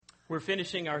We're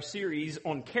finishing our series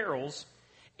on carols,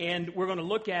 and we're going to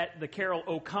look at the carol,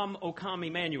 O Come,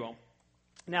 Emmanuel.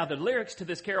 Now, the lyrics to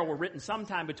this carol were written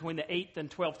sometime between the 8th and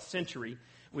 12th century.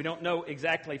 We don't know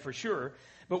exactly for sure,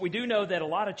 but we do know that a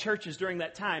lot of churches during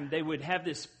that time, they would have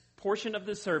this portion of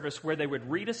the service where they would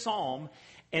read a psalm,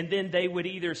 and then they would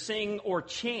either sing or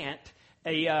chant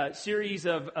a series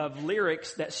of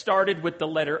lyrics that started with the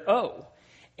letter O.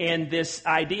 And this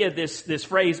idea, this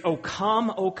phrase, O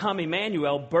come,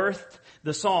 Emmanuel, birthed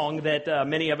the song that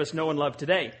many of us know and love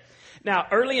today. Now,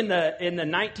 early in the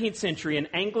 19th century, an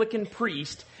Anglican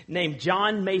priest named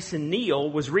John Mason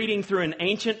Neale was reading through an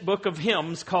ancient book of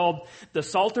hymns called the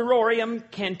Psalterium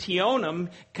Cantionum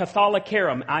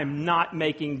Catholicarum. I'm not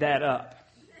making that up.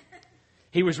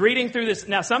 He was reading through this.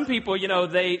 Now, some people,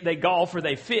 they golf or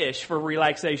they fish for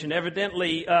relaxation.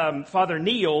 Evidently, Father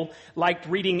Neale liked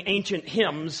reading ancient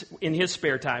hymns in his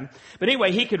spare time. But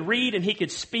anyway, he could read and he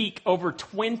could speak over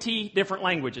 20 different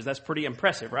languages. That's pretty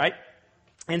impressive, right?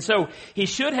 And so he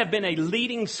should have been a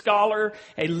leading scholar,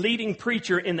 a leading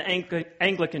preacher in the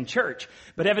Anglican church.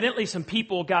 But evidently some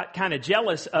people got kind of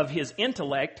jealous of his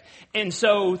intellect. And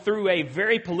so through a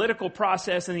very political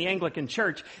process in the Anglican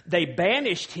church, they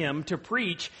banished him to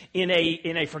preach in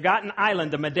a forgotten island,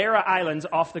 the Madeira Islands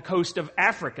off the coast of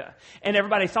Africa. And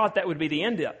everybody thought that would be the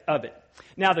end of it.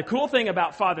 Now, the cool thing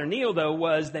about Father Neale, though,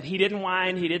 was that he didn't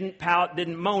whine, he didn't pout,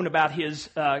 didn't moan about his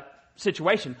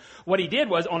situation. What he did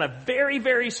was, on a very,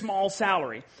 very small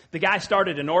salary, the guy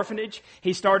started an orphanage.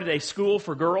 He started a school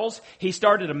for girls. He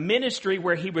started a ministry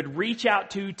where he would reach out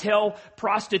to tell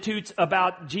prostitutes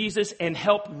about Jesus and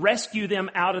help rescue them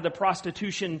out of the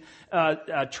prostitution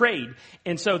trade.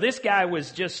 And so this guy was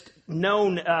just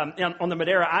known on the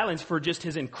Madeira Islands for just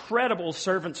his incredible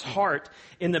servant's heart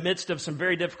in the midst of some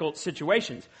very difficult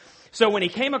situations. So when he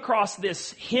came across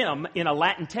this hymn in a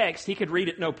Latin text, he could read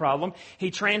it no problem.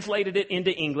 He translated it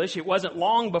into English. It wasn't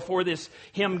long before this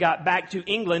hymn got back to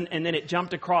England, and then it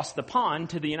jumped across the pond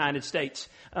to the United States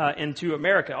and to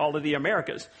America, all of the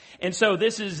Americas. And so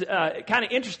this is kind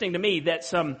of interesting to me that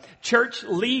some church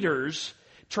leaders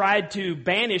tried to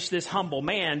banish this humble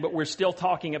man, but we're still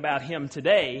talking about him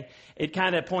today. It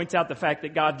kind of points out the fact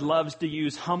that God loves to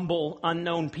use humble,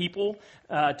 unknown people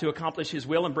to accomplish His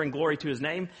will and bring glory to His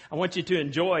name. I want you to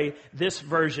enjoy this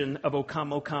version of O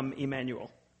Come,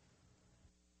 Emmanuel.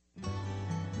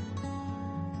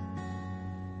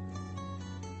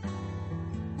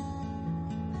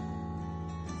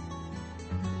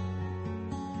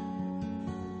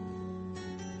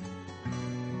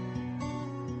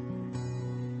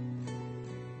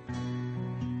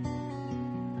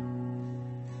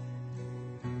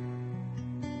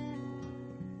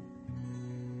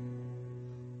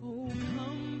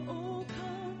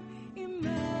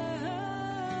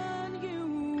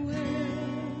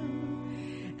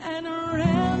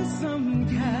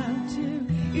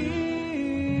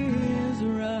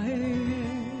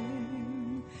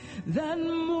 That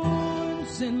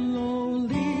mourns in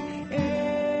lonely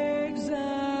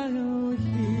exile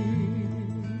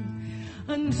here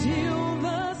until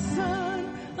the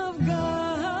Son of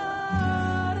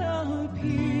God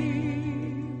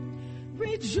appear.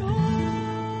 Rejoice,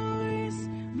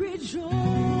 rejoice,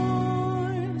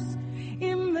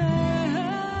 Emmanuel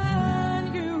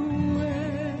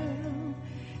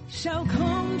shall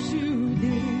come to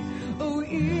thee, O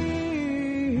Israel.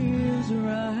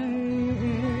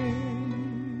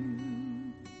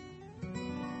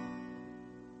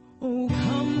 Oh,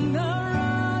 come, the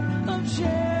rod of Jesse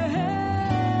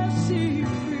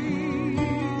free,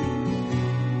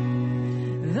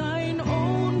 thine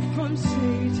own from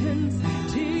Satan's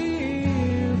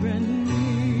tyranny,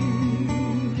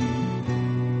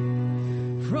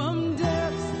 from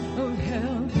depths of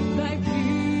hell thy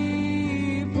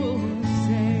people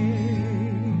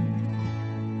save,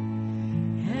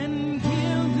 and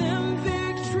give them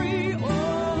victory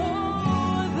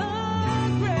o'er the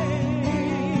grave.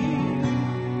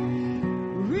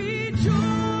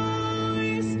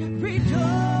 Rejoice,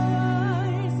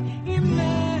 rejoice,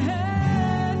 Emmanuel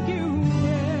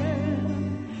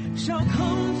shall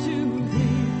come to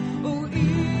thee, O Israel.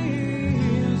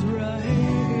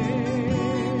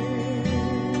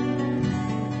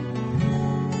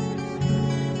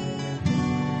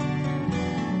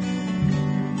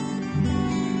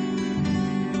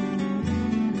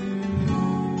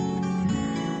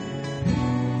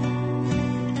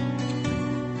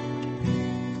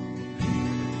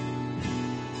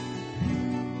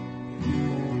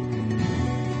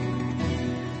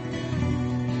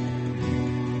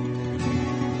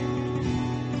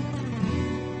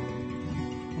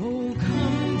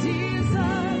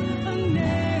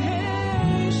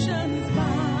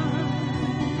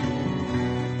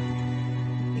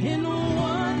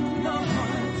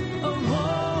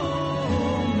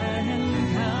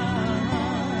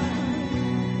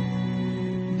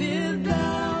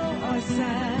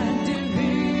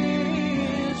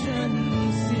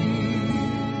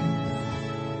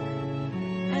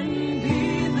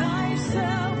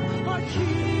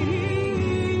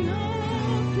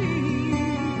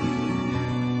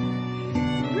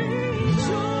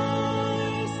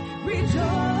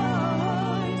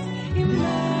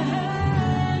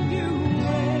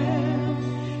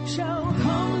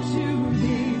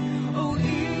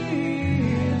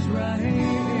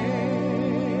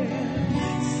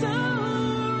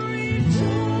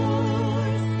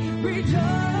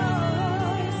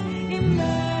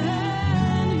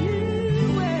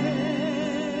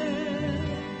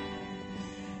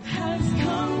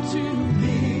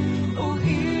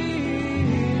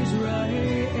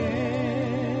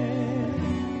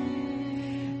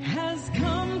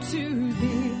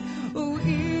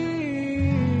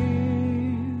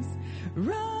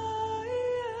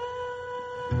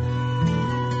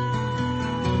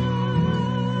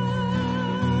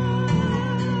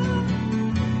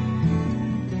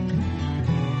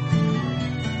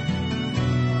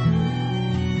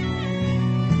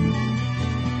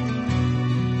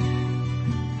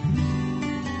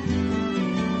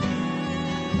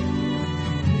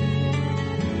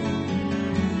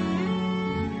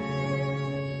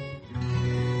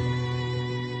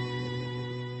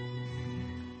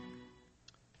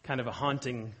 Kind of a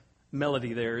haunting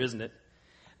melody there, isn't it?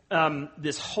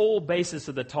 This whole basis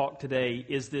of the talk today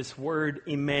is this word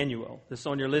Emmanuel. This is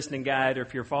on your listening guide, or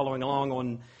if you're following along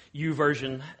on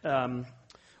YouVersion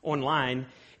online.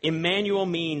 Emmanuel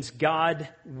means God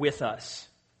with us.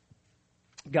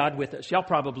 God with us. Y'all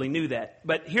probably knew that.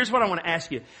 But here's what I want to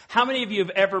ask you. How many of you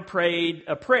have ever prayed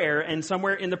a prayer and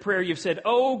somewhere in the prayer you've said,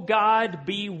 "Oh God,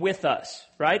 be with us"?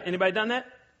 Right? Anybody done that?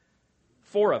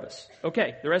 4 of us.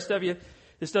 Okay. The rest of you,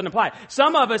 this doesn't apply.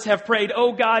 Some of us have prayed,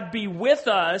 "Oh God, be with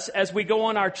us" as we go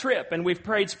on our trip. And we've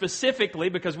prayed specifically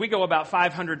because we go about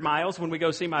 500 miles when we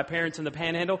go see my parents in the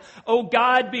Panhandle. "Oh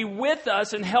God, be with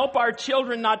us and help our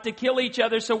children not to kill each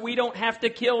other so we don't have to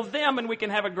kill them and we can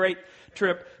have a great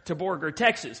trip to Borger,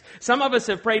 Texas." Some of us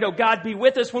have prayed, "Oh God, be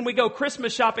with us when we go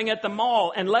Christmas shopping at the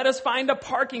mall and let us find a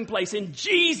parking place in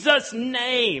Jesus'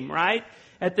 name," right?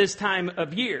 At this time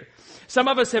of year. Some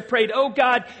of us have prayed, "Oh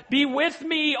God, be with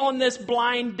me on this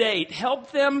blind date.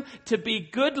 Help them to be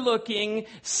good looking,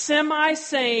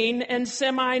 semi-sane, and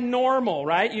semi-normal,"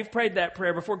 right? You've prayed that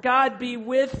prayer before. "God, be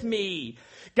with me.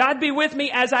 God, be with me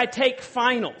as I take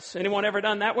finals." Anyone ever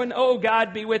done that one? "Oh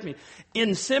God, be with me."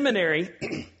 In seminary,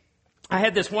 I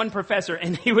had this one professor,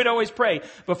 and he would always pray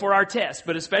before our tests,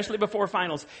 but especially before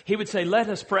finals. He would say, "Let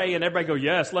us pray," and everybody go,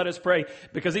 "Yes, let us pray,"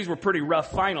 because these were pretty rough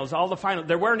finals. All the finals,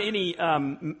 there weren't any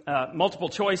multiple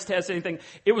choice tests, anything.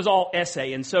 It was all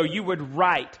essay, and so you would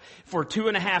write for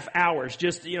 2.5 hours.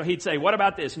 Just, he'd say, "What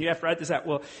about this?" And you have to write this out.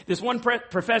 Well, this one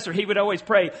professor, he would always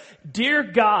pray, "Dear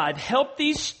God, help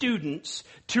these students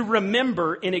to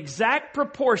remember in exact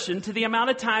proportion to the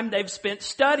amount of time they've spent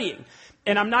studying."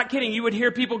 And I'm not kidding. You would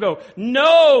hear people go,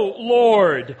 "No,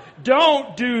 Lord,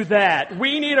 don't do that.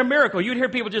 We need a miracle." You'd hear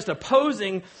people just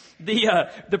opposing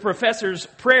the professor's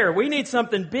prayer. We need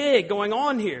something big going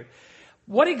on here.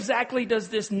 What exactly does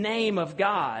this name of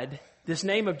God, this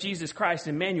name of Jesus Christ,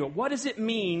 Emmanuel, what does it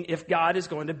mean if God is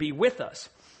going to be with us?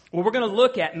 Well, we're going to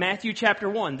look at Matthew chapter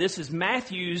 1. This is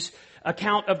Matthew's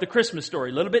account of the Christmas story.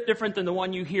 A little bit different than the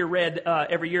one you hear read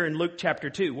every year in Luke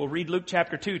chapter 2. We'll read Luke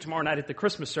chapter 2 tomorrow night at the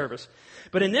Christmas service.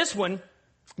 But in this one,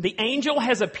 the angel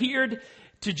has appeared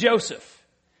to Joseph,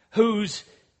 whose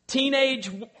teenage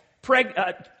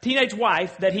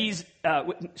wife that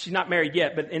she's not married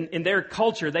yet, but in their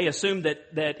culture, they assumed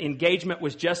that engagement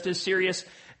was just as serious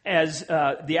as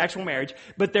the actual marriage,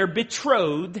 but they're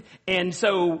betrothed. And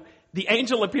so the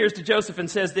angel appears to Joseph and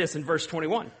says this in verse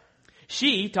 21.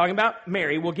 "She," talking about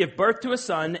Mary, "will give birth to a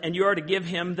son, and you are to give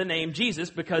him the name Jesus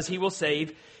because he will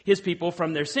save his people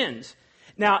from their sins."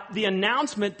 Now, the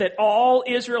announcement that all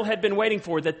Israel had been waiting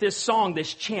for, that this song,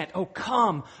 this chant, "Oh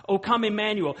come,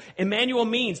 Emmanuel." Emmanuel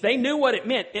means, they knew what it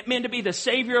meant. It meant to be the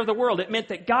Savior of the world. It meant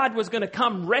that God was going to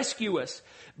come rescue us.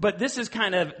 But this is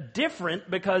kind of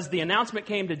different because the announcement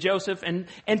came to Joseph and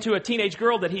to a teenage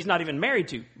girl that he's not even married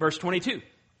to. Verse 22.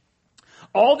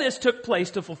 "All this took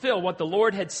place to fulfill what the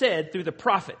Lord had said through the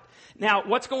prophet." Now,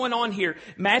 what's going on here?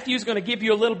 Matthew's going to give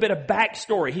you a little bit of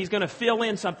backstory. He's going to fill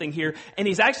in something here. And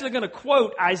he's actually going to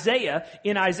quote Isaiah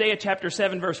in Isaiah chapter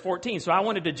 7, verse 14. So I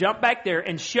wanted to jump back there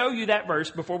and show you that verse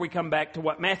before we come back to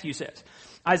what Matthew says.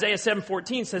 Isaiah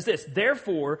 7:14 says this,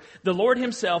 "Therefore, the Lord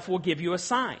himself will give you a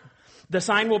sign. The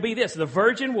sign will be this: the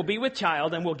virgin will be with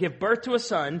child and will give birth to a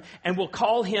son and will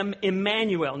call him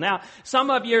Emmanuel." Now, some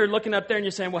of you are looking up there and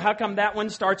you're saying, "Well, how come that one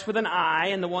starts with an I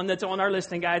and the one that's on our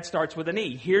listening guide starts with an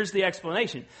E?" Here's the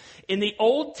explanation. In the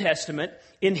Old Testament,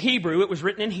 in Hebrew, it was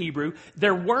written in Hebrew,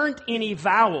 there weren't any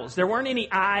vowels. There weren't any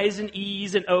I's and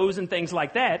E's and O's and things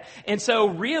like that. And so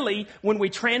really, when we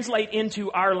translate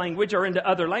into our language or into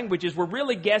other languages, we're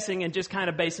really guessing and just kind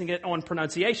of basing it on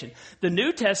pronunciation. The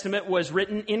New Testament was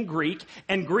written in Greek,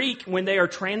 and Greek, when they are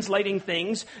translating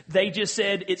things, they just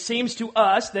said, it seems to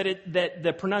us that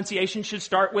the pronunciation should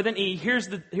start with an E. Here's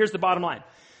the bottom line.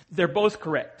 They're both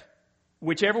correct.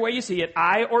 Whichever way you see it,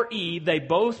 I or E, they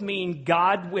both mean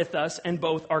God with us, and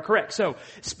both are correct. So,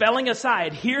 spelling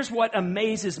aside, here's what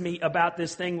amazes me about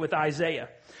this thing with Isaiah.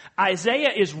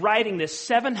 Isaiah is writing this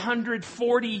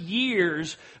 740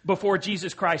 years before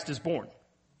Jesus Christ is born.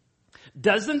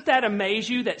 Doesn't that amaze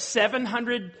you that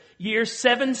 700 years,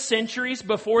 7 centuries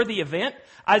before the event,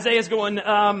 Isaiah's going,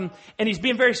 and he's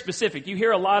being very specific. You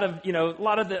hear a lot of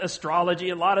the astrology,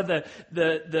 a lot of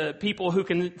the people who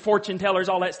can, fortune tellers,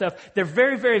 all that stuff. They're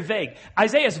very, very vague.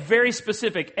 Isaiah's very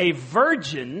specific. A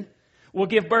virgin will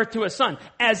give birth to a son.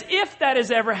 As if that has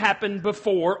ever happened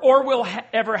before or will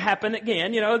ever happen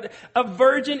again. A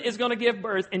virgin is going to give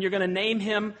birth and you're going to name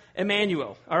him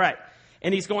Emmanuel. All right.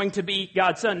 And he's going to be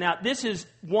God's son. Now, this is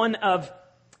one of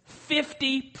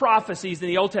 50 prophecies in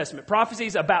the Old Testament.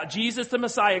 Prophecies about Jesus the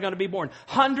Messiah going to be born.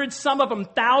 Hundreds, some of them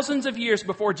thousands of years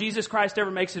before Jesus Christ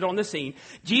ever makes it on the scene.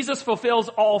 Jesus fulfills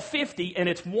all 50, and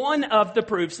it's one of the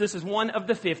proofs, this is one of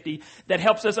the 50, that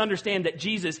helps us understand that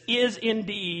Jesus is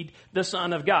indeed the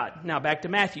Son of God. Now back to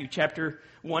Matthew chapter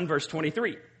 1, verse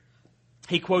 23.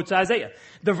 He quotes Isaiah.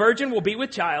 The virgin will be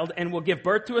with child and will give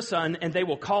birth to a son, and they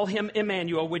will call him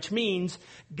Emmanuel, which means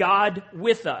God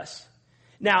with us.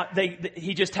 Now,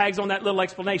 he just tags on that little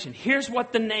explanation. Here's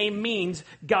what the name means,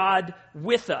 God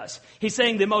with us. He's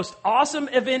saying the most awesome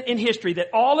event in history that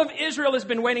all of Israel has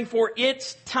been waiting for.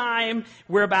 It's time.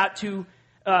 We're about to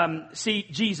see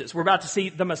Jesus. We're about to see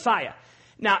the Messiah.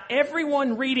 Now,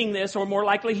 everyone reading this, or more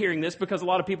likely hearing this, because a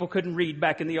lot of people couldn't read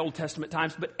back in the Old Testament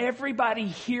times, but everybody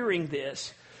hearing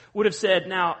this would have said,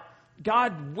 now,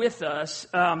 God with us,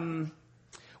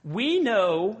 we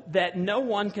know that no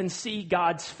one can see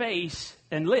God's face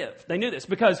and live. They knew this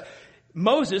because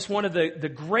Moses, one of the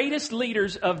greatest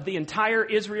leaders of the entire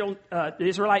the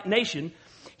Israelite nation,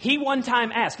 he one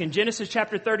time asked in Genesis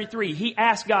chapter 33, he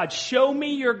asked God, show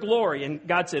me your glory. And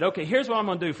God said, okay, here's what I'm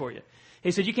going to do for you. He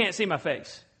said, you can't see my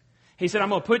face. He said, I'm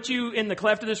going to put you in the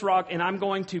cleft of this rock and I'm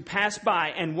going to pass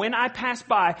by. And when I pass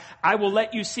by, I will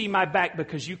let you see my back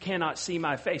because you cannot see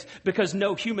my face. Because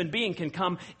no human being can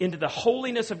come into the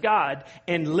holiness of God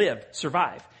and live,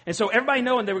 survive. And so everybody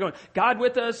knowing, they were going, God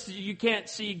with us, you can't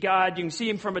see God. You can see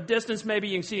him from a distance, maybe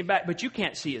you can see him back, but you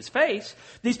can't see his face.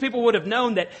 These people would have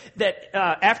known that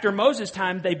after Moses'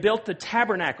 time, they built the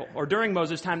tabernacle, or during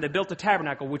Moses' time, they built the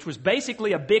tabernacle, which was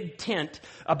basically a big tent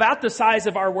about the size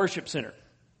of our worship center.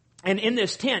 And in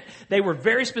this tent, they were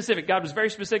very specific. God was very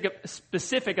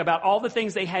specific about all the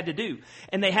things they had to do.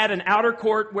 And they had an outer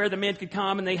court where the men could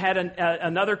come, and they had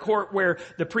another court where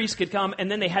the priests could come, and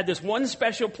then they had this one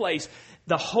special place,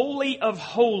 the Holy of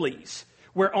Holies,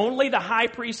 where only the high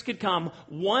priest could come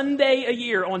one day a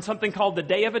year on something called the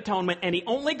Day of Atonement, and he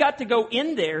only got to go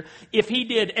in there if he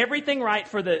did everything right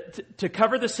to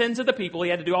cover the sins of the people. He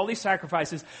had to do all these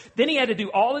sacrifices. Then he had to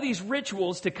do all of these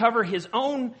rituals to cover his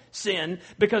own sin,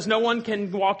 because no one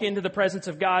can walk into the presence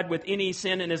of God with any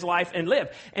sin in his life and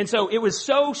live. And so it was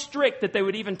so strict that they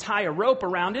would even tie a rope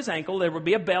around his ankle. There would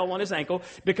be a bell on his ankle,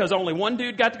 because only one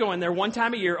dude got to go in there one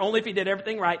time a year, only if he did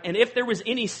everything right. And if there was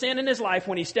any sin in his life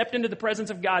when he stepped into the presence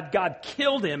of God, God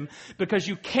killed him, because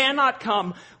you cannot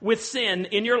come with sin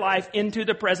in your life into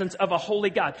the presence of a holy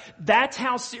God. That's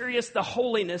how serious the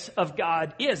holiness of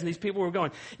God is. And these people were going,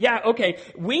 yeah, okay,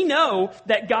 we know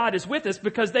that God is with us,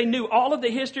 because they knew all of the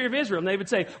history of Israel. And they would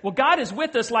say, well, God is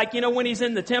with us, like, when he's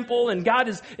in the temple, and God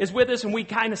is with us, and we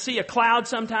kind of see a cloud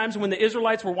sometimes when the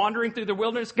Israelites were wandering through the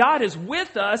wilderness. God is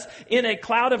with us in a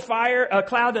cloud of fire, a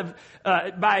cloud of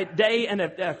by day, and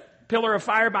a pillar of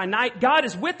fire by night. God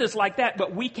is with us like that,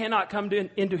 but we cannot come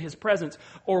into his presence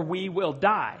or we will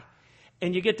die.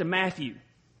 And you get to Matthew,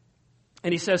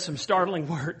 and he says some startling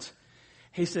words.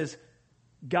 He says,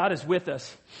 God is with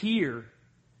us here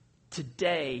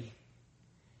today,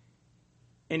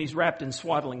 and he's wrapped in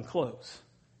swaddling clothes.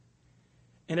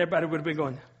 And everybody would have been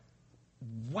going,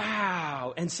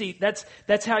 wow. And see, that's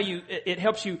how it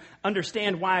helps you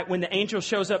understand why when the angel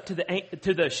shows up to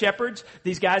the shepherds,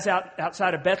 these guys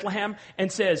outside of Bethlehem,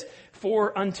 and says,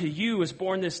 for unto you is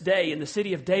born this day in the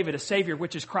city of David a Savior,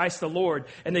 which is Christ the Lord.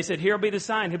 And they said, here'll be the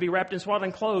sign. He'll be wrapped in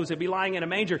swaddling clothes. He'll be lying in a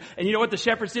manger. And you know what the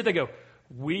shepherds did? They go,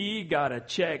 we gotta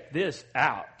check this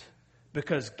out,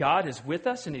 because God is with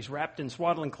us and he's wrapped in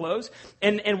swaddling clothes.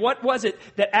 And what was it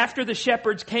that after the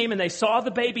shepherds came and they saw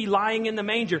the baby lying in the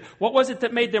manger, what was it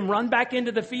that made them run back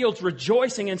into the fields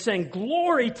rejoicing and saying,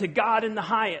 glory to God in the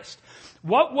highest?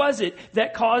 What was it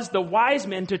that caused the wise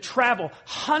men to travel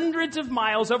hundreds of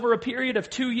miles over a period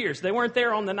of 2 years? They weren't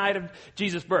there on the night of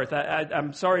Jesus' birth.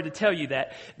 I'm sorry to tell you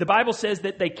that. The Bible says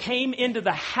that they came into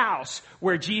the house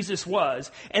where Jesus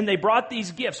was, and they brought these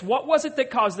gifts. What was it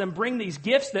that caused them to bring these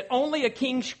gifts that only a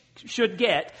king should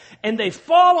get, and they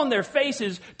fall on their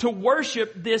faces to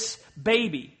worship this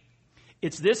baby.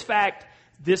 It's this fact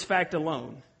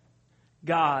alone.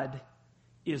 God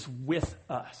is with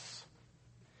us.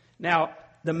 Now,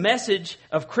 the message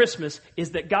of Christmas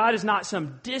is that God is not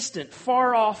some distant,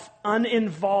 far off,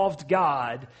 uninvolved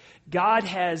God. God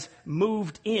has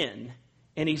moved in,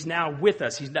 and He's now with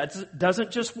us. He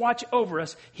doesn't just watch over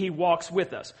us, He walks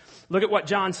with us. Look at what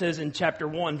John says in chapter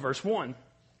 1, verse 1.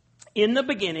 In the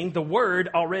beginning, the Word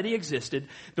already existed.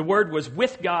 The Word was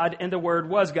with God, and the Word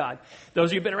was God. Those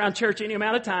of you who've been around church any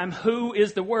amount of time, who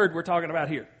is the Word we're talking about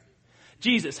here?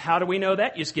 Jesus. How do we know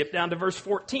that? You skip down to verse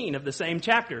 14 of the same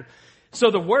chapter. So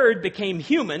the Word became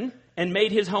human and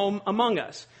made His home among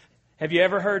us. Have you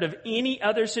ever heard of any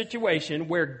other situation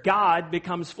where God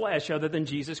becomes flesh other than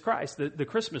Jesus Christ, the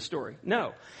Christmas story?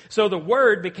 No. So the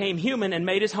Word became human and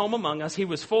made His home among us. He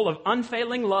was full of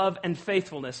unfailing love and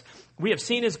faithfulness. We have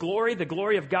seen His glory, the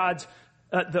glory of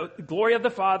the glory of the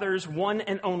Father's one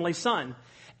and only Son.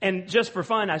 And just for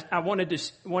fun, I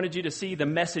wanted you to see the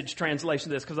Message translation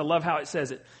of this because I love how it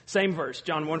says it. Same verse,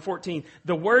 John 1:14.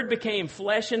 The Word became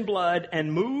flesh and blood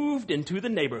and moved into the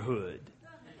neighborhood.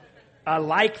 I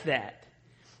like that.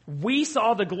 We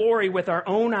saw the glory with our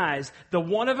own eyes, the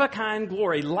one-of-a-kind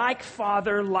glory, like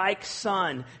Father, like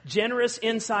Son, generous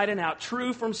inside and out,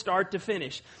 true from start to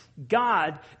finish.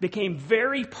 God became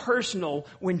very personal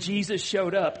when Jesus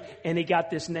showed up, and He got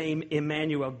this name,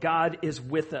 Emmanuel. God is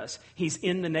with us. He's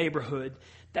in the neighborhood.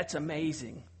 That's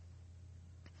amazing.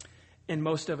 And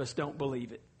most of us don't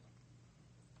believe it.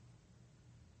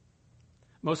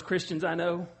 Most Christians I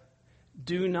know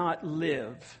do not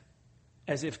live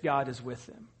as if God is with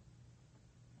them.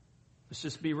 Let's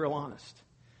just be real honest.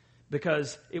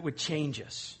 Because it would change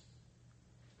us.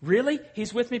 Really?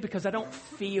 He's with me because I don't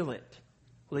feel it.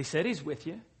 Well, He said He's with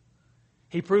you.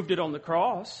 He proved it on the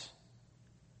cross.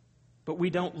 But we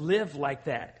don't live like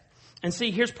that. And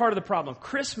see, here's part of the problem.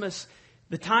 Christmas,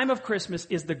 the time of Christmas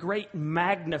is the great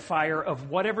magnifier of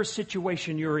whatever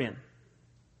situation you're in.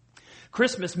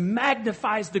 Christmas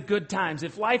magnifies the good times.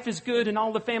 If life is good and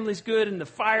all the family's good and the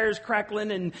fire's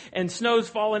crackling and snow's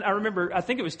falling. I remember, I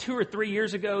think it was 2 or 3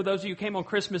 years ago, those of you who came on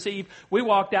Christmas Eve, we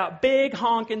walked out, big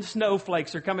honking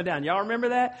snowflakes are coming down. Y'all remember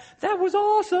that? That was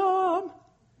awesome.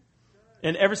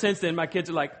 And ever since then, my kids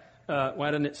are like,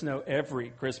 why doesn't it snow every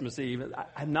Christmas Eve?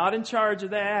 I'm not in charge of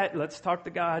that. Let's talk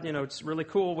to God. You know, it's really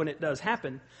cool when it does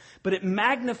happen. But it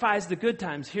magnifies the good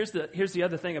times. Here's the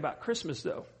other thing about Christmas,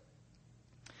 though.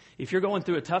 If you're going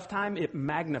through a tough time, it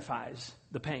magnifies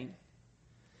the pain.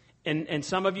 And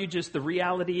some of you, just the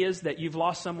reality is that you've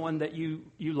lost someone that you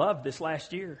loved this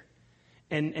last year.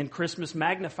 And Christmas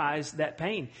magnifies that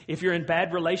pain. If you're in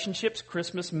bad relationships,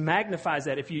 Christmas magnifies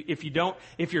that.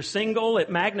 If you're single, it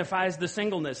magnifies the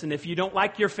singleness. And if you don't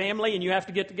like your family and you have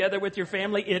to get together with your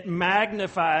family, it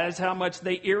magnifies how much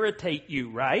they irritate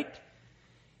you, right?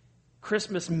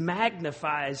 Christmas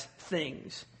magnifies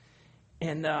things.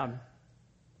 And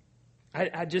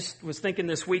I just was thinking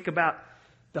this week about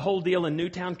the whole deal in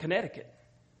Newtown, Connecticut.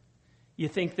 You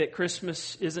think that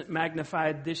Christmas isn't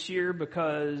magnified this year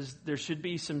because there should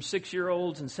be some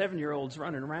 6-year-olds and 7-year-olds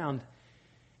running around.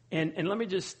 And let me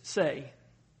just say,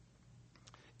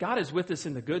 God is with us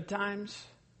in the good times.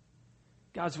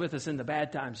 God's with us in the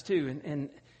bad times too. And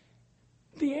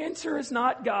the answer is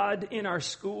not God in our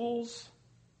schools.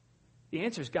 The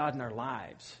answer is God in our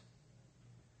lives.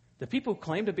 The people who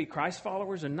claim to be Christ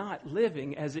followers are not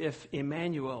living as if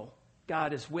Emmanuel,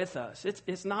 God is with us.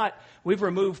 It's not, we've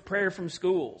removed prayer from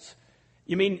schools.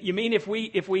 You mean if we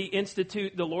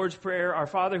institute the Lord's Prayer, our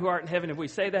Father who art in heaven, if we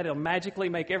say that, it'll magically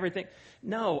make everything?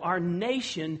 No, our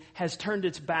nation has turned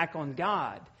its back on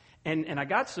God. And I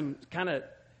got some kind of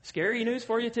scary news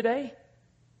for you today.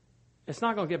 It's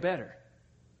not going to get better.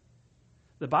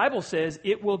 The Bible says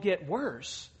it will get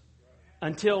worse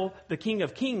until the King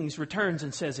of Kings returns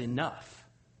and says enough.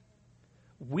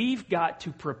 We've got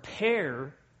to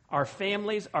prepare our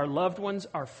families, our loved ones,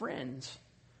 our friends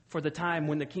for the time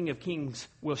when the King of Kings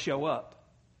will show up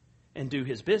and do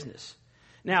His business.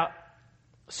 Now,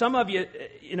 some of you,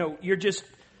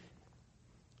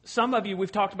 some of you,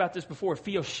 we've talked about this before,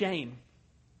 feel shame.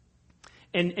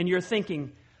 And you're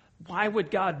thinking, why would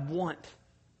God want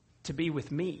to be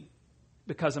with me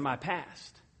because of my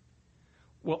past?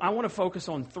 Well, I want to focus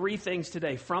on 3 things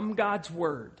today from God's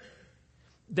Word.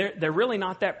 They're really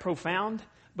not that profound,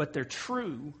 but they're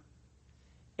true,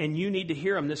 and you need to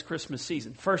hear them this Christmas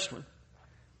season. First one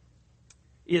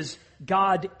is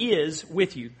God is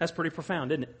with you. That's pretty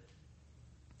profound, isn't it?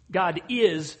 God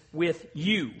is with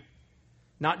you.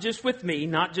 Not just with me,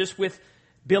 not just with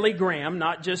Billy Graham,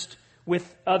 not just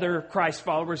with other Christ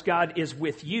followers. God is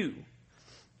with you.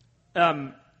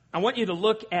 I want you to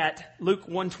look at Luke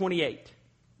 1:28.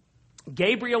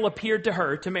 Gabriel appeared to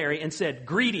her, to Mary, and said,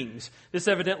 "Greetings." This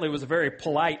evidently was a very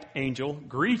polite angel.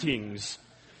 "Greetings,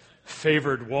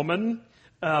 favored woman."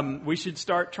 We should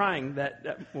start trying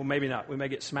that. Well, maybe not. We may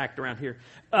get smacked around here.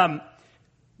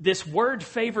 This word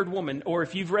 "favored woman," or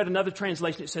if you've read another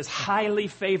translation, it says "highly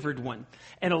favored one."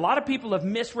 And a lot of people have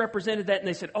misrepresented that, and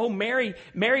they said, "Oh, Mary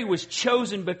was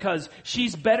chosen because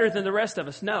she's better than the rest of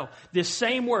us." No, this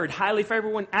same word, "highly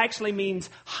favored one," actually means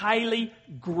highly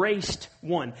graced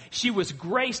one. She was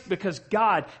graced because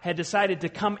God had decided to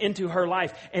come into her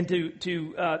life and to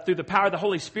through the power of the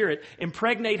Holy Spirit,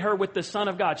 impregnate her with the Son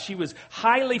of God. She was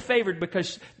highly favored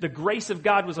because the grace of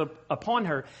God was upon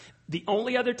her. The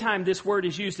only other time this word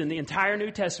is used in the entire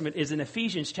New Testament is in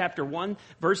Ephesians chapter 1,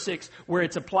 verse 6, where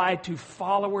it's applied to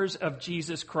followers of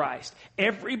Jesus Christ.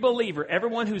 Every believer,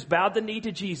 everyone who's bowed the knee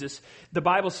to Jesus, the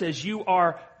Bible says you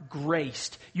are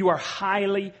graced. You are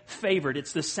highly favored.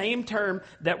 It's the same term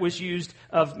that was used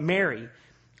of Mary.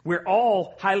 We're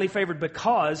all highly favored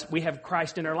because we have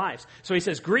Christ in our lives. So he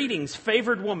says, "Greetings,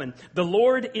 favored woman. The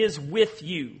Lord is with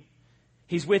you."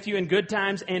 He's with you in good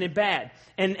times and in bad.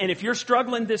 And if you're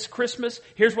struggling this Christmas,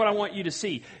 here's what I want you to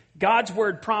see. God's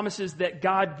word promises that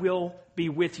God will be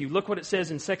with you. Look what it says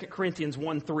in 2 Corinthians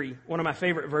 1:3, one of my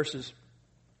favorite verses.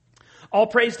 "All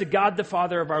praise to God the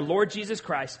Father of our Lord Jesus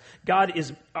Christ. God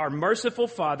is our merciful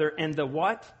Father and the"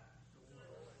 what?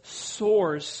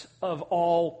 "Source of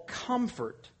all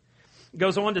comfort." It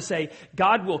goes on to say,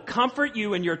 God will comfort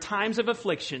you in your times of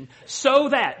affliction so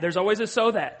that, there's always a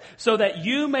so that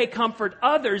you may comfort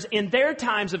others in their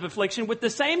times of affliction with the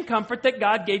same comfort that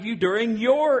God gave you during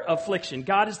your affliction.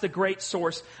 God is the great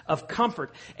source of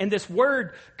comfort. And this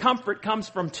word comfort comes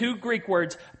from two Greek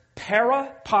words,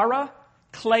 para,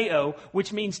 kleo,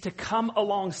 which means to come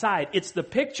alongside. It's the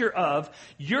picture of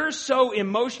you're so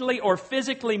emotionally or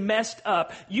physically messed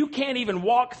up, you can't even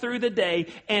walk through the day,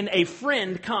 and a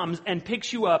friend comes and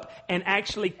picks you up and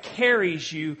actually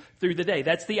carries you through the day.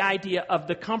 That's the idea of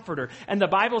the comforter. And the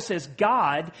Bible says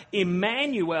God,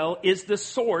 Emmanuel, is the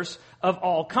source of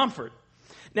all comfort.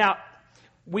 Now,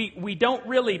 we don't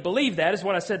really believe that, is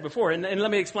what I said before. And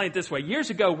let me explain it this way.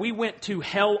 Years ago, we went to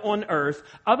Hell on Earth,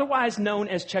 otherwise known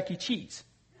as Chuck E. Cheese.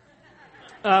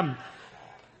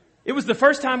 It was the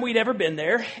first time we'd ever been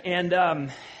there.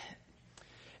 And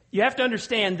you have to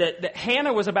understand that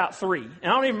Hannah was about 3.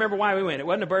 And I don't even remember why we went. It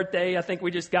wasn't a birthday. I think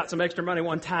we just got some extra money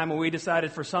one time and we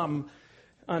decided for some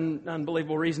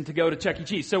unbelievable reason to go to Chuck E.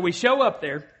 Cheese. So we show up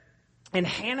there, and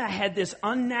Hannah had this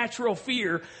unnatural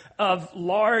fear of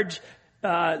large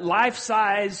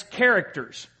life-size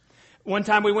characters. One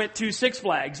time we went to Six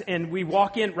Flags, and we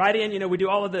walk in, right in, we do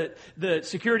all of the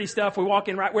security stuff. We walk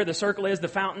in right where the circle is, the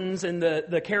fountains and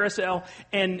the carousel,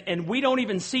 and we don't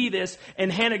even see this,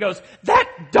 and Hannah goes,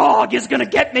 "That dog is going to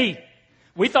get me."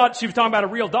 We thought she was talking about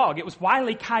a real dog. It was Wile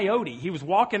E. Coyote. He was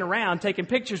walking around taking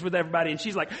pictures with everybody, and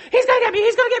she's like, "He's going to get me,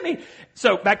 he's going to get me."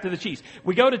 So back to the cheese.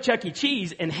 We go to Chuck E.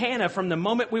 Cheese, and Hannah, from the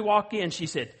moment we walk in, she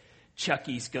said,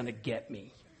 "Chucky's going to get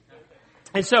me."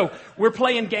 And so we're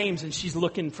playing games, and she's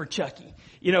looking for Chucky,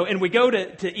 and we go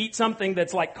to eat something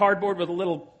that's like cardboard with a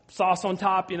little sauce on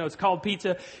top, it's called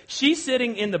pizza. She's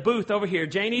sitting in the booth over here.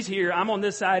 Janie's here. I'm on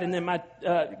this side, and then my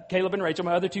Caleb and Rachel,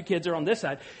 my other 2 kids, are on this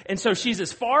side. And so she's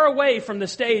as far away from the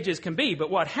stage as can be. But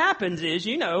what happens is,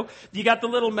 you got the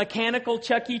little mechanical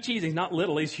Chuck E. Cheese. He's not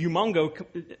little. He's humongo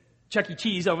Chuck E.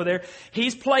 Cheese over there.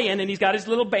 He's playing, and he's got his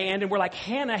little band, and we're like,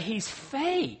 "Hannah, he's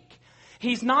fake.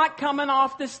 He's not coming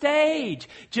off the stage.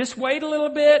 Just wait a little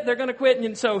bit. They're going to quit."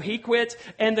 And so he quits,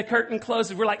 and the curtain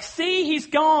closes. We're like, "See, he's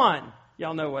gone."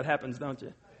 Y'all know what happens, don't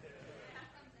you?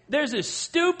 There's a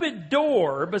stupid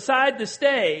door beside the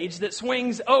stage that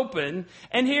swings open,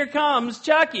 and here comes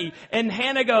Chucky. And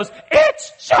Hannah goes,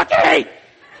 "It's Chucky!"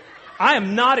 I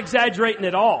am not exaggerating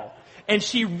at all. And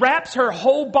she wraps her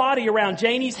whole body around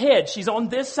Janie's head. She's on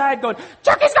this side going,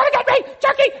 "Chucky's going to get me!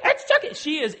 Chucky! It's Chucky!"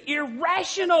 She is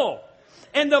irrational.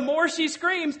 And the more she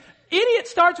screams, idiot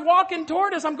starts walking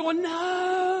toward us. I'm going,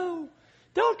 "No,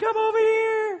 don't come over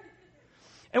here."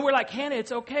 And we're like, "Hannah,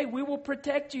 it's okay. We will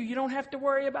protect you. You don't have to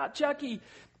worry about Chucky."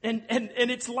 And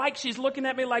it's like she's looking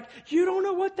at me like, "You don't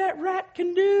know what that rat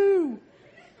can do.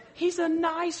 He's a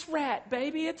nice rat,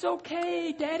 baby. It's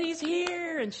okay. Daddy's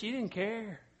here." And she didn't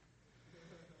care.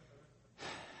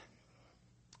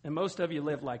 And most of you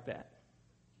live like that.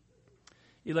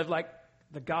 You live like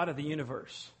the God of the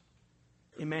universe,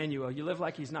 Emmanuel. You live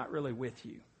like he's not really with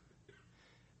you.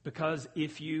 Because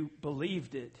if you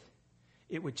believed it,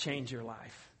 it would change your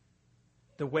life.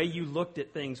 The way you looked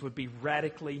at things would be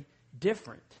radically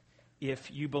different.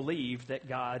 if you believe that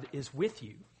God is with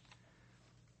you.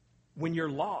 When you're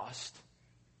lost,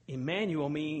 Emmanuel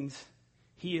means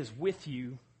he is with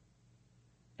you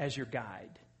as your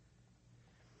guide.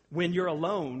 When you're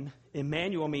alone,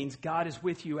 Emmanuel means God is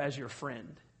with you as your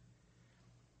friend.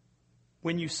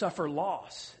 When you suffer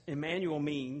loss, Emmanuel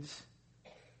means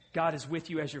God is with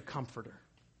you as your comforter.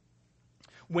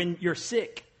 When you're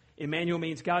sick, Emmanuel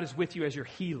means God is with you as your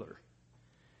healer.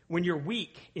 When you're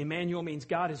weak, Emmanuel means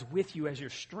God is with you as your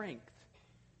strength.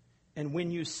 And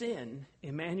when you sin,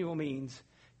 Emmanuel means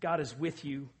God is with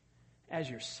you as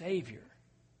your Savior.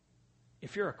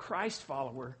 If you're a Christ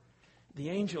follower, the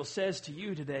angel says to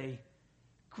you today,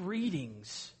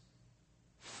 greetings,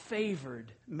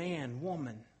 favored man,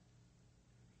 woman.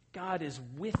 God is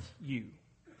with you.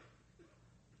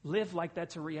 Live like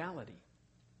that's a reality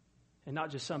and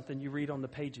not just something you read on the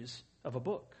pages of a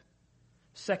book.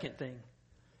 Second thing,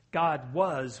 God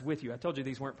was with you. I told you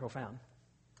these weren't profound.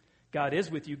 God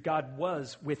is with you. God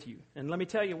was with you. And let me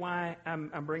tell you why I'm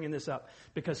bringing this up.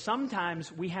 Because sometimes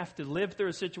we have to live through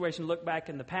a situation, look back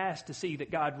in the past to see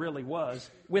that God really was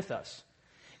with us.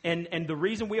 And the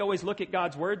reason we always look at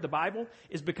God's Word, the Bible,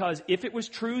 is because if it was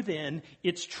true then,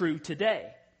 it's true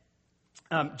today.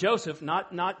 Joseph,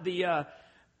 not the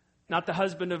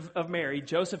husband of Mary,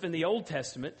 Joseph in the Old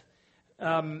Testament,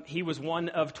 he was one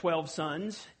of 12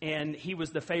 sons, and he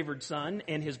was the favored son,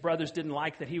 and his brothers didn't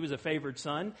like that he was a favored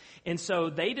son. And so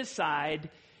they decide,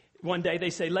 one day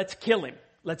they say, let's kill him.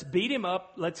 Let's beat him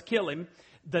up. Let's kill him.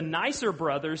 The nicer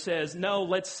brother says, no,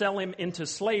 let's sell him into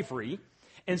slavery.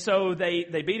 And so they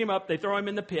beat him up, they throw him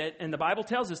in the pit, and the Bible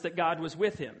tells us that God was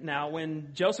with him. Now, when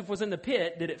Joseph was in the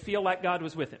pit, did it feel like God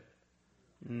was with him?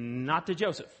 Not to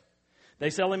Joseph. They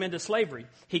sell him into slavery.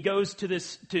 He goes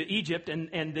to Egypt,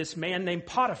 and this man named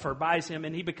Potiphar buys him,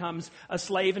 and he becomes a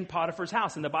slave in Potiphar's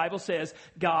house. And the Bible says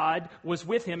God was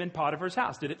with him in Potiphar's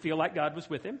house. Did it feel like God was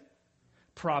with him?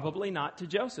 Probably not to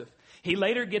Joseph. He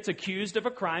later gets accused of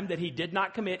a crime that he did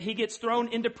not commit. He gets thrown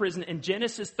into prison, and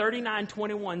Genesis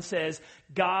 39:21 says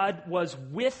God was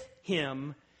with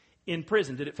him in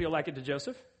prison. Did it feel like it to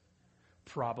Joseph?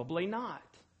 Probably not.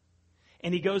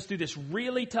 And he goes through this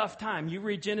really tough time. You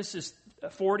read Genesis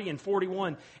 40 and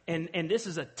 41, and this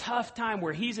is a tough time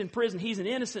where he's in prison. He's an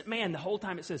innocent man. The whole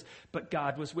time it says, but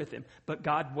God was with him. But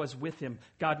God was with him.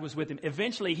 God was with him.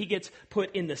 Eventually, he gets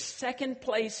put in the second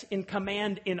place in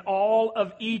command in all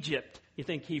of Egypt. You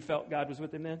think he felt God was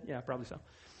with him then? Yeah, probably so.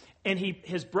 And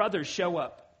his brothers show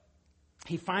up.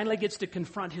 He finally gets to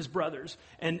confront his brothers.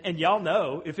 And y'all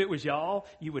know, if it was y'all,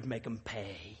 you would make them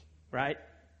pay, right?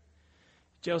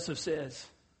 Joseph says,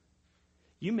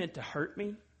 you meant to hurt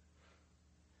me,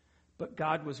 but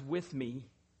God was with me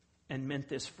and meant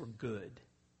this for good.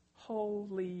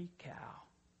 Holy cow.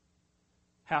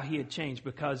 How he had changed,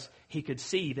 because he could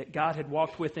see that God had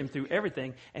walked with him through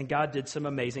everything, and God did some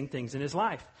amazing things in his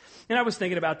life. And I was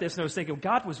thinking about this, and I was thinking,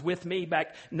 God was with me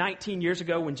back 19 years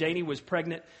ago when Janie was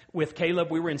pregnant with Caleb.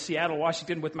 We were in Seattle,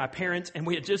 Washington with my parents, and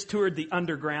we had just toured the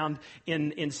underground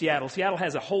in Seattle. Seattle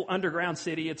has a whole underground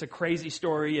city. It's a crazy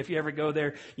story. If you ever go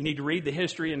there, you need to read the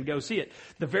history and go see it.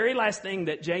 The very last thing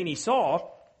that Janie saw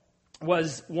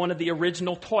was one of the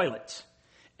original toilets.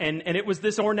 And it was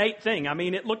this ornate thing. I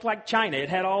mean, it looked like China. It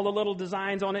had all the little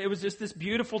designs on it. It was just this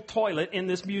beautiful toilet in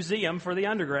this museum for the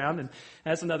underground. And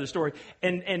that's another story.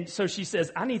 And so she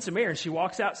says, I need some air. And she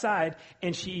walks outside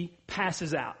and she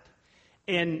passes out.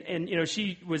 And you know,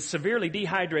 she was severely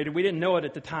dehydrated. We didn't know it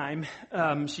at the time.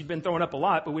 She'd been throwing up a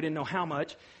lot, but we didn't know how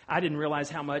much. I didn't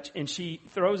realize how much. And she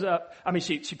throws up. I mean,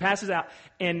 she passes out.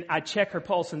 And I check her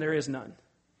pulse, and there is none.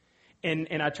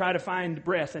 And I try to find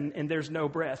breath, and there's no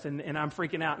breath. And I'm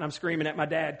freaking out, and I'm screaming at my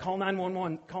dad, call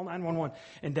 911, call 911.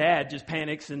 And Dad just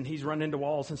panics, and he's running into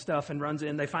walls and stuff and runs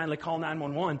in. They finally call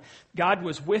 911. God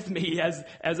was with me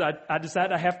as I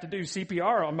decided I have to do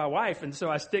CPR on my wife. And so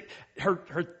I stick,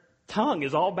 her tongue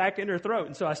is all back in her throat.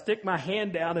 And so I stick my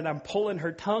hand down, and I'm pulling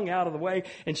her tongue out of the way.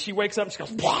 And she wakes up, and she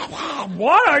goes,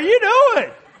 what are you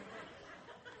doing?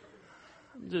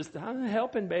 I'm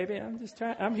helping, baby.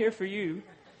 I'm here for you.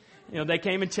 You know, they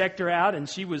came and checked her out, and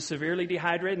she was severely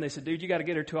dehydrated. And they said, dude, you got to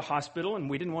get her to a hospital. And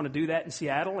we didn't want to do that in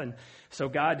Seattle. And so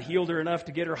God healed her enough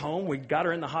to get her home. We got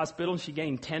her in the hospital, and she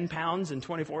gained 10 pounds in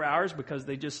 24 hours because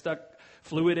they just stuck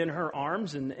fluid in her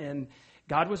arms. And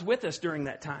God was with us during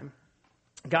that time.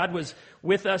 God was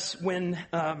with us when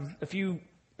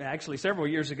several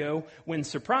years ago, when,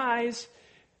 surprise,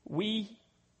 we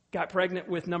got pregnant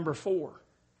with number 4.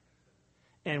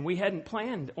 And we hadn't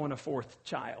planned on a 4th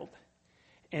child.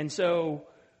 And so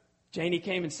Janie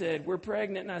came and said, we're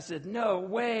pregnant. And I said, no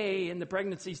way. And the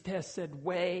pregnancy test said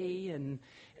way. And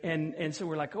And so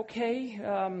we're like,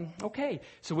 okay.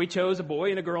 So we chose a boy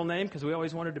and a girl name because we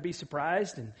always wanted to be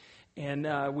surprised.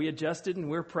 And we adjusted, and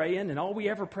we're praying, and all we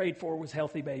ever prayed for was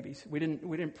healthy babies. We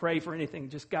didn't pray for anything.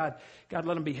 Just God let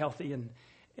them be healthy.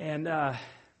 And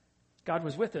God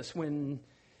was with us when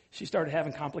she started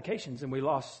having complications, and we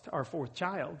lost our fourth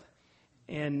child.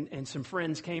 And some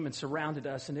friends came and surrounded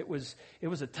us, and it was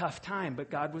a tough time, but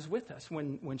God was with us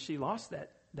when she lost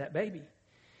that baby.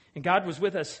 And God was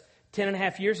with us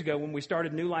 10.5 years ago when we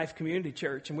started New Life Community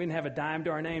Church, and we didn't have a dime to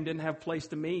our name, didn't have a place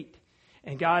to meet.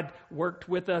 And God worked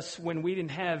with us when we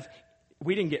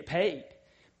didn't get paid.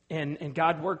 And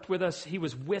God worked with us. He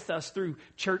was with us through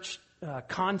church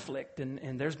conflict,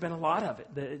 and there's been a lot of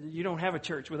it. You don't have a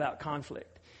church without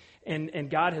conflict. And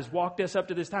God has walked us up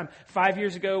to this time. 5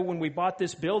 years ago when we bought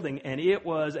this building, and it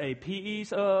was a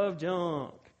piece of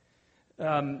junk.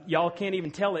 Y'all can't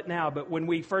even tell it now, but when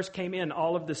we first came in,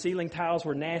 all of the ceiling tiles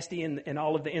were nasty, and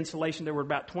all of the insulation, there were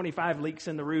about 25 leaks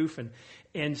in the roof.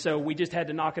 And so we just had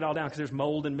to knock it all down because there's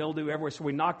mold and mildew everywhere. So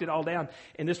we knocked it all down.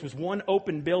 And this was one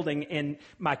open building, and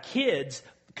my kids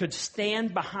could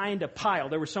stand behind a pile.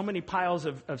 There were so many piles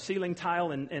of ceiling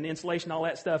tile and insulation, all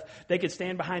that stuff. They could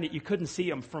stand behind it. You couldn't see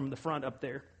them from the front up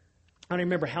there. I don't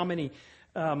remember how many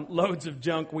loads of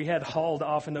junk we had hauled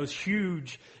off in those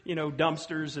huge,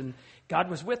 dumpsters. And God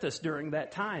was with us during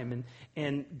that time.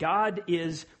 And God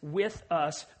is with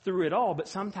us through it all. But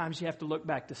sometimes you have to look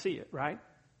back to see it, right?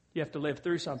 You have to live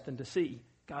through something to see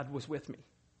God was with me.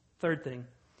 Third thing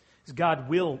is God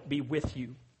will be with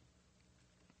you.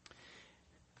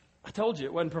 I told you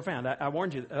it wasn't profound. I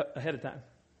warned you ahead of time.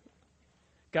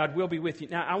 God will be with you.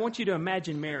 Now, I want you to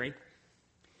imagine Mary.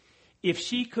 If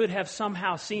she could have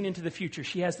somehow seen into the future,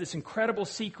 she has this incredible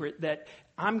secret that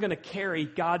I'm going to carry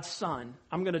God's son.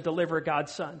 I'm going to deliver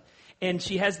God's son. And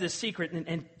she has this secret.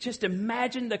 And just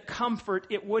imagine the comfort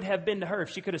it would have been to her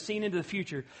if she could have seen into the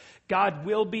future. God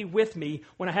will be with me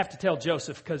when I have to tell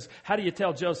Joseph. Because how do you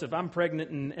tell Joseph, I'm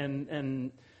pregnant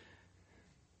and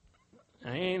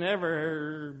I ain't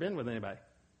ever been with anybody?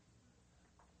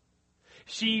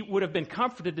 She would have been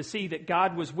comforted to see that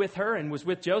God was with her and was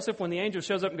with Joseph when the angel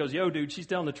shows up and goes, yo, dude, she's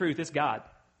telling the truth. It's God.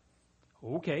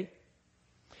 Okay.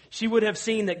 She would have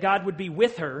seen that God would be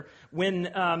with her when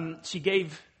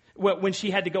when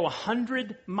she had to go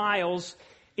 100 miles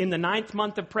in the 9th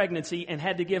month of pregnancy and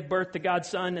had to give birth to God's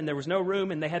son, and there was no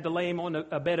room, and they had to lay him on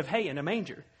a bed of hay in a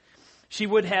manger. She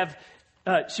would have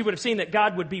seen that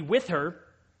God would be with her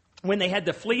when they had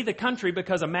to flee the country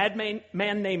because a madman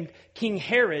named King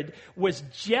Herod was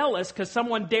jealous because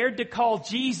someone dared to call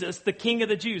Jesus the King of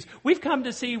the Jews. We've come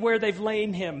to see where they've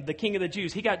laid him, the King of the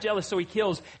Jews. He got jealous, so he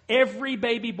kills every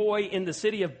baby boy in the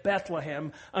city of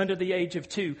Bethlehem under the age of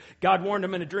 2. God warned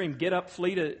him in a dream, get up,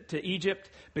 flee to Egypt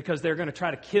because they're going to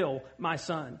try to kill my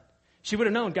son. She would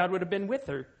have known God would have been with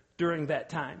her during that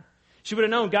time. She would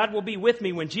have known God will be with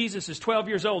me when Jesus is 12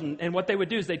 years old. And what they would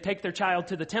do is they'd take their child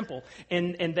to the temple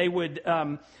and they would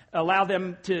allow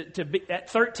them to be, at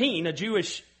 13, a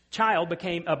Jewish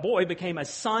became a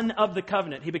son of the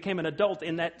covenant. He became an adult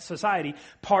in that society,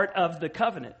 part of the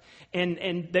covenant.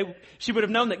 And she would have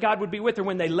known that God would be with her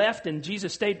when they left and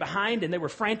Jesus stayed behind and they were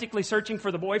frantically searching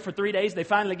for the boy for 3 days. They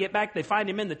finally get back. They find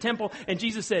him in the temple. And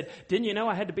Jesus said, didn't you know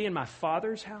I had to be in my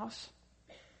Father's house?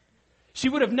 She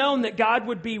would have known that God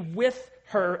would be with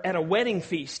her at a wedding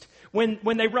feast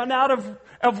when they run out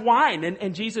of wine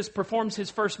and Jesus performs his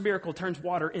first miracle, turns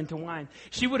water into wine.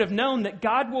 She would have known that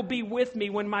God will be with me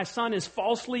when my son is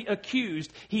falsely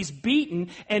accused. He's beaten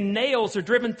and nails are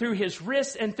driven through his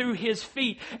wrists and through his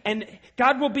feet. And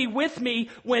God will be with me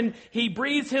when he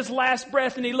breathes his last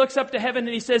breath and he looks up to heaven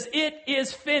and he says, it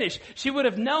is finished. She would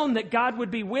have known that God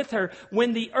would be with her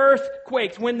when the earth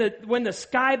quaked, when the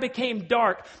sky became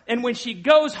dark, and when she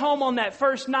goes home on that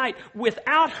first night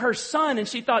without her son and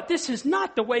she thought, this is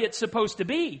not the way it's supposed to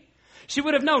be. She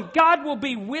would have known God will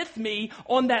be with me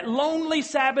on that lonely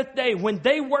Sabbath day when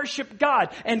they worship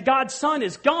God and God's son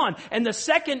is gone. And the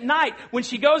second night when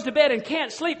she goes to bed and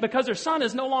can't sleep because her son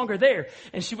is no longer there.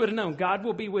 And she would have known God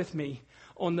will be with me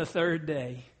on the third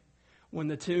day when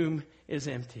the tomb is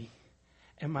empty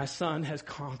and my son has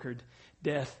conquered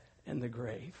death and the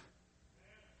grave.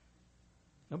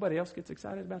 Nobody else gets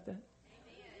excited about that?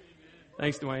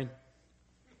 Thanks, Dwayne.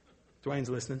 Dwayne's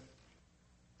listening.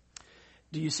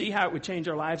 Do you see how it would change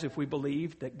our lives if we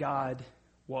believed that God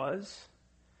was,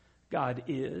 God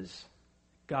is,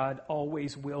 God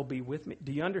always will be with me?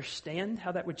 Do you understand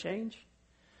how that would change?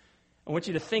 I want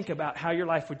you to think about how your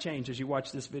life would change as you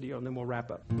watch this video, and then we'll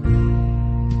wrap up.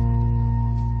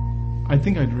 I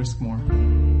think I'd risk more.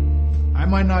 I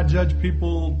might not judge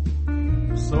people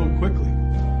so quickly.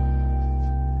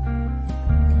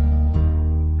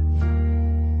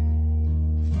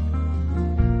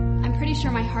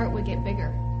 sure my heart would get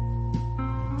bigger.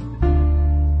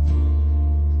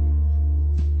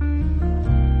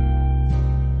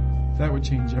 That would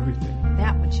change everything.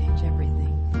 That would change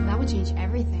everything. That would change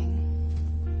everything.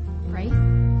 Right?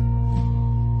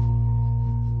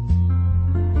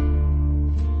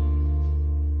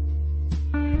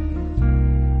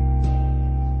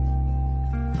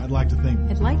 I'd like to think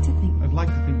I'd like to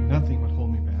think nothing would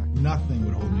hold me back. Nothing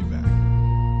would hold me back.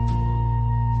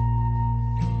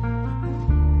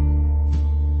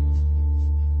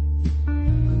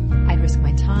 I'd risk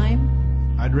my time.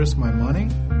 I'd risk my money.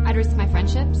 I'd risk my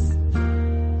friendships.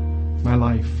 My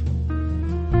life.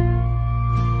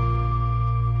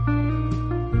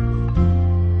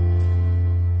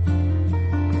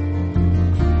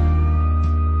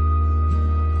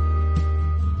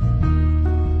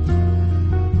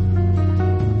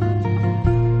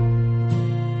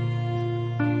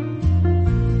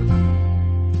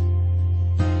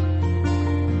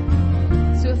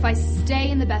 So if I stay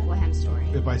in the Bethlehem story,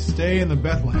 If I stay in the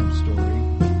Bethlehem story,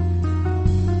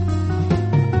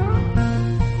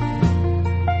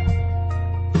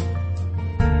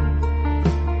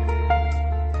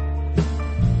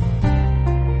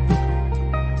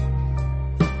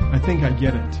 I think I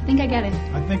get it. I think I get it.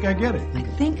 I think I get it. I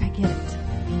think I get it.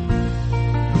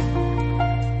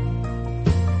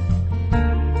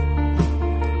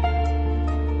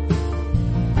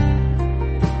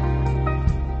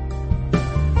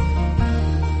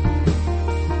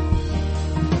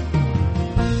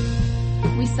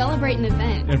 We celebrate an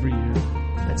event. Every year.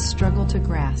 But struggle to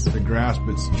grasp. To grasp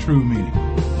its true meaning.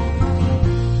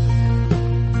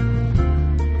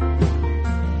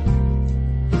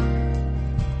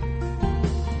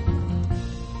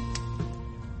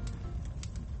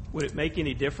 Would it make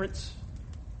any difference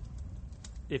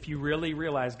if you really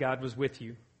realized God was with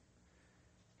you?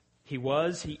 He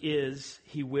was, He is,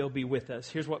 He will be with us.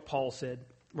 Here's what Paul said.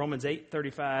 Romans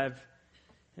 8:35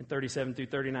 and 37 through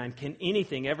 39. Can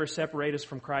anything ever separate us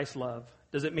from Christ's love?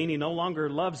 Does it mean He no longer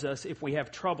loves us if we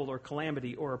have trouble or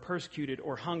calamity or are persecuted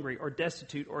or hungry or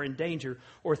destitute or in danger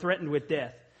or threatened with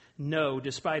death? No,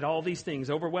 despite all these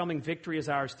things, overwhelming victory is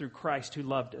ours through Christ who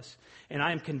loved us. And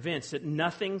I am convinced that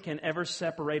nothing can ever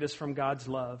separate us from God's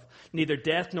love. Neither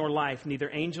death nor life, neither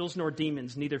angels nor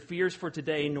demons, neither fears for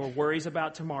today nor worries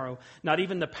about tomorrow. Not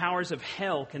even the powers of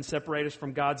hell can separate us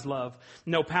from God's love.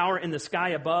 No power in the sky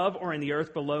above or in the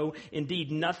earth below.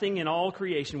 Indeed, nothing in all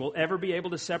creation will ever be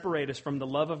able to separate us from the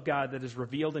love of God that is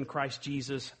revealed in Christ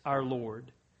Jesus our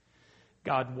Lord.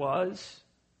 God was,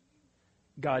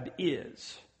 God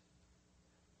is,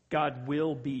 God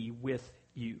will be with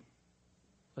you.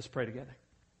 Let's pray together.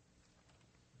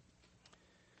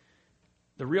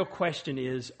 The real question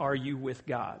is, are you with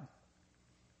God?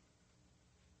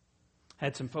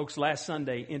 Had some folks last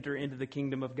Sunday enter into the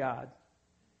kingdom of God.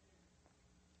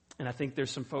 And I think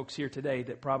there's some folks here today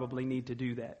that probably need to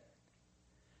do that.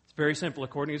 It's very simple.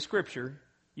 According to Scripture,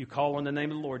 you call on the name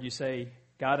of the Lord. You say,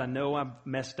 God, I know I'm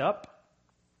messed up.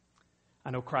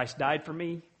 I know Christ died for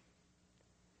me.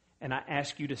 And I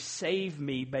ask you to save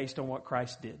me based on what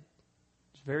Christ did.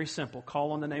 It's very simple.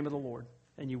 Call on the name of the Lord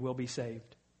and you will be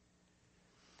saved.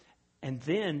 And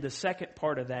then the second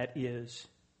part of that is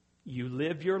you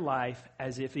live your life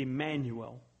as if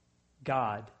Emmanuel,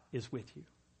 God, is with you.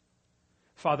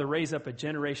 Father, raise up a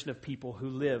generation of people who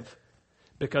live,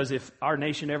 because if our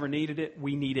nation ever needed it,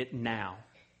 we need it now.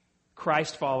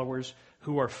 Christ followers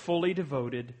who are fully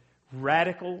devoted,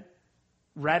 radically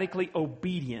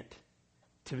obedient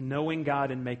to knowing God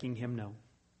and making Him known.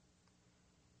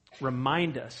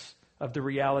 Remind us of the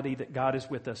reality that God is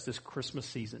with us this Christmas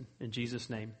season. In Jesus'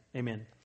 name, amen.